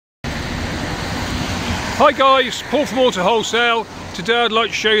Hi guys, Paul from Auto Wholesale. Today I'd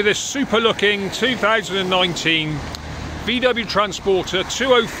like to show you this super looking 2019 VW Transporter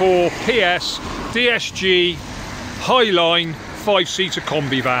 204 PS DSG HIGHLINE 5-seater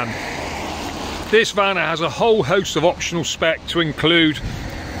combi van. This van has a whole host of optional spec to include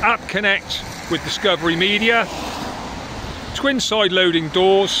App Connect with Discovery Media, twin side loading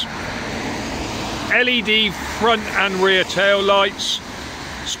doors, LED front and rear tail lights,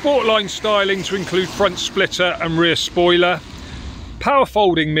 Sportline styling to include front splitter and rear spoiler, power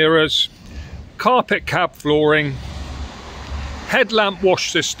folding mirrors, carpet cab flooring, headlamp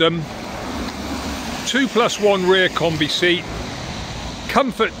wash system, 2+1 rear combi seat,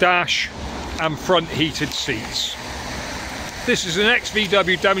 comfort dash and front heated seats. This is an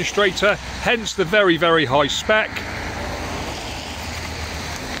ex-VW demonstrator, hence the very high spec.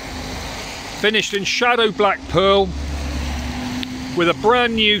 Finished in shadow black pearl with a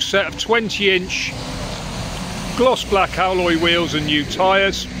brand new set of 20-inch gloss black alloy wheels and new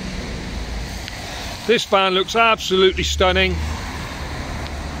tyres. This van looks absolutely stunning.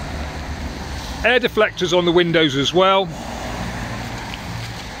 Air deflectors on the windows as well.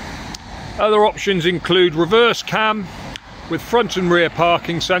 Other options include reverse cam with front and rear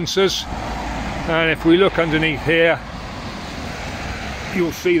parking sensors, and if we look underneath here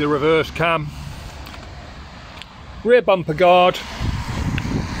you'll see the reverse cam, rear bumper guard,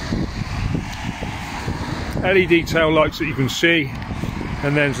 LED tail lights that you can see,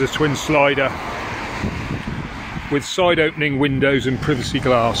 and then there's the twin slider with side opening windows and privacy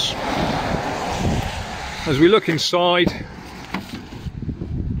glass. As we look inside,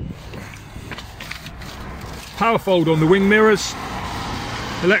 power fold on the wing mirrors,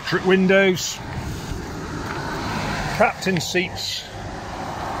 electric windows, captain seats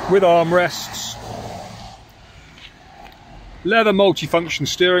with armrests, leather multifunction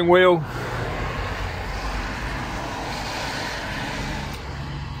steering wheel,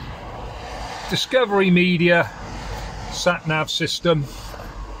 Discovery Media sat-nav system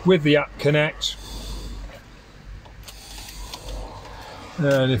with the App Connect,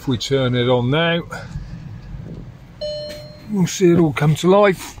 and if we turn it on now we'll see it all come to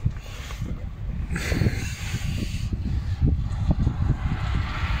life.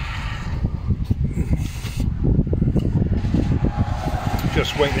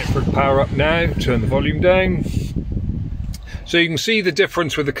 Just waiting for it to power up now. Turn the volume down. So you can see the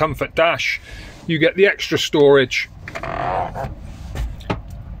difference with the comfort dash. You get the extra storage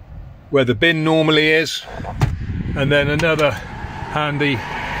where the bin normally is, and then another handy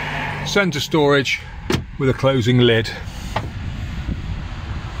centre storage with a closing lid.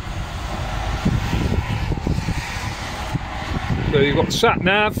 So you've got sat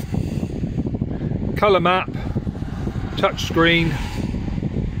nav, colour map, touch screen,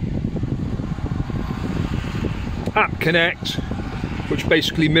 App Connect, which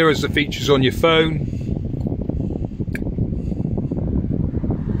basically mirrors the features on your phone.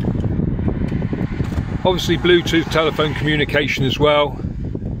 Obviously Bluetooth telephone communication as well.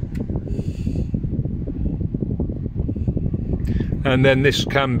 And then this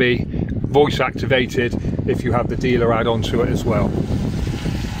can be voice activated if you have the dealer add on to it as well.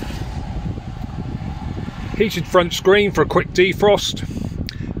 Heated front screen for a quick defrost,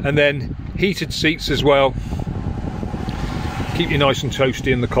 and then heated seats as well. Keep you nice and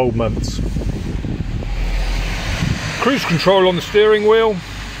toasty in the cold months. Cruise control on the steering wheel,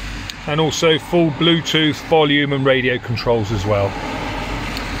 and also full Bluetooth volume and radio controls as well.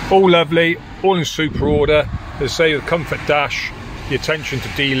 All lovely, all in super order. As I say, the comfort dash, the attention to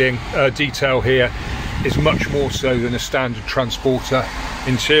detail here is much more so than a standard Transporter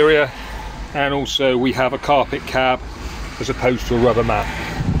interior, and also we have a carpet cab as opposed to a rubber mat.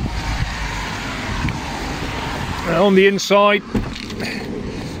 On the inside,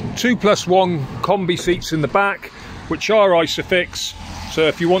 2+1 combi seats in the back, which are Isofix, so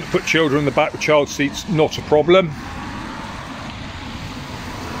if you want to put children in the back with child seats, not a problem.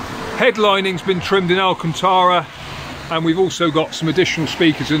 Headlining's been trimmed in Alcantara, and we've also got some additional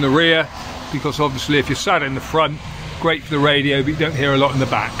speakers in the rear, because obviously if you're sat in the front, great for the radio, but you don't hear a lot in the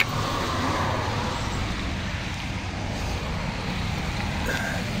back.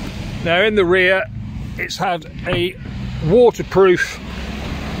 Now in the rear, it's had a waterproof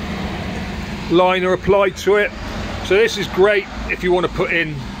liner applied to it, so this is great if you want to put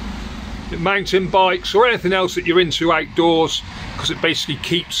in mountain bikes or anything else that you're into outdoors, because it basically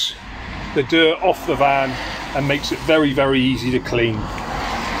keeps the dirt off the van and makes it very easy to clean.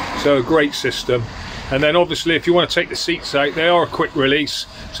 So a great system. And then obviously if you want to take the seats out, they are a quick release,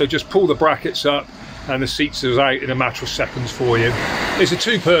 so just pull the brackets up and the seats are out in a matter of seconds for you. It's a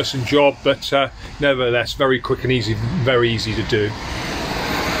two-person job, but nevertheless very quick and easy, very easy to do.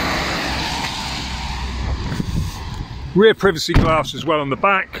 Rear privacy glass as well on the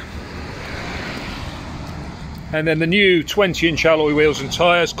back, and then the new 20-inch alloy wheels and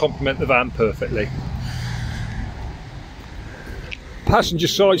tyres complement the van perfectly. Passenger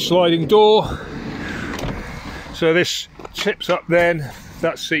side sliding door, so this tips up then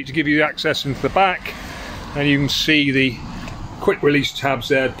that seat to give you access into the back, and you can see the quick release tabs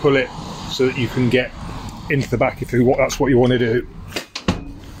there to pull it so that you can get into the back if that's what you want to do.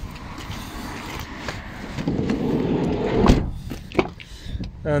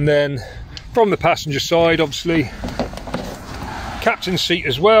 And then from the passenger side, obviously captain's seat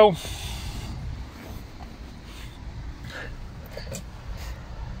as well.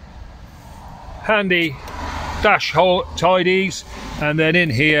 Handy dash tidies, and then in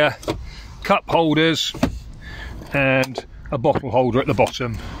here cup holders and a bottle holder at the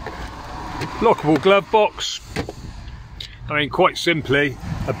bottom. Lockable glove box. I mean, quite simply,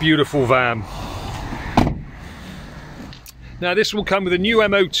 a beautiful van. Now this will come with a new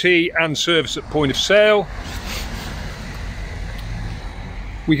MOT and service at point of sale.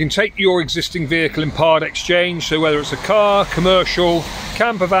 We can take your existing vehicle in part exchange, so whether it's a car, commercial,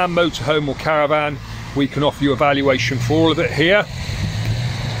 camper van, motorhome or caravan, we can offer you a valuation for all of it here.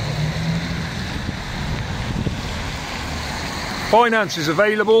 Finance is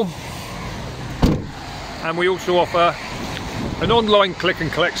available, and we also offer an online click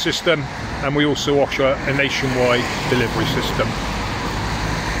and collect system, and we also offer a nationwide delivery system.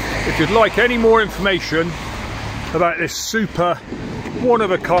 If you'd like any more information about this super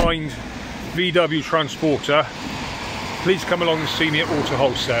one-of-a-kind VW Transporter, please come along and see me at Auto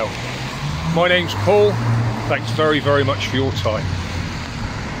Wholesale. My name's Paul. Thanks very, very much for your time.